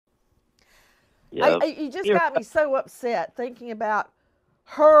Yep. You just You're got me so upset thinking about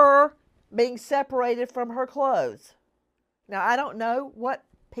her being separated from her clothes. Now, I don't know what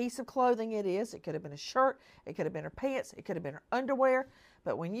piece of clothing it is. It could have been a shirt, it could have been her pants, it could have been her underwear.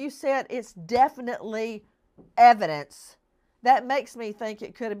 But when you said it's definitely evidence, that makes me think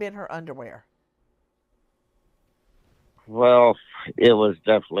it could have been her underwear. Well, it was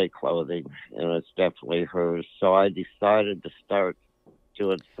definitely clothing, and it's definitely hers. So I decided to start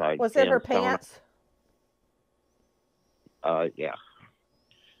doing side Was it her cams on. pants? Yeah.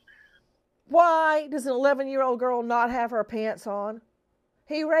 Why does an 11-year-old girl not have her pants on?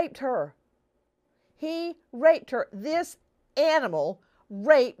 He raped her. He raped her. This animal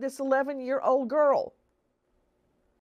raped this 11-year-old girl.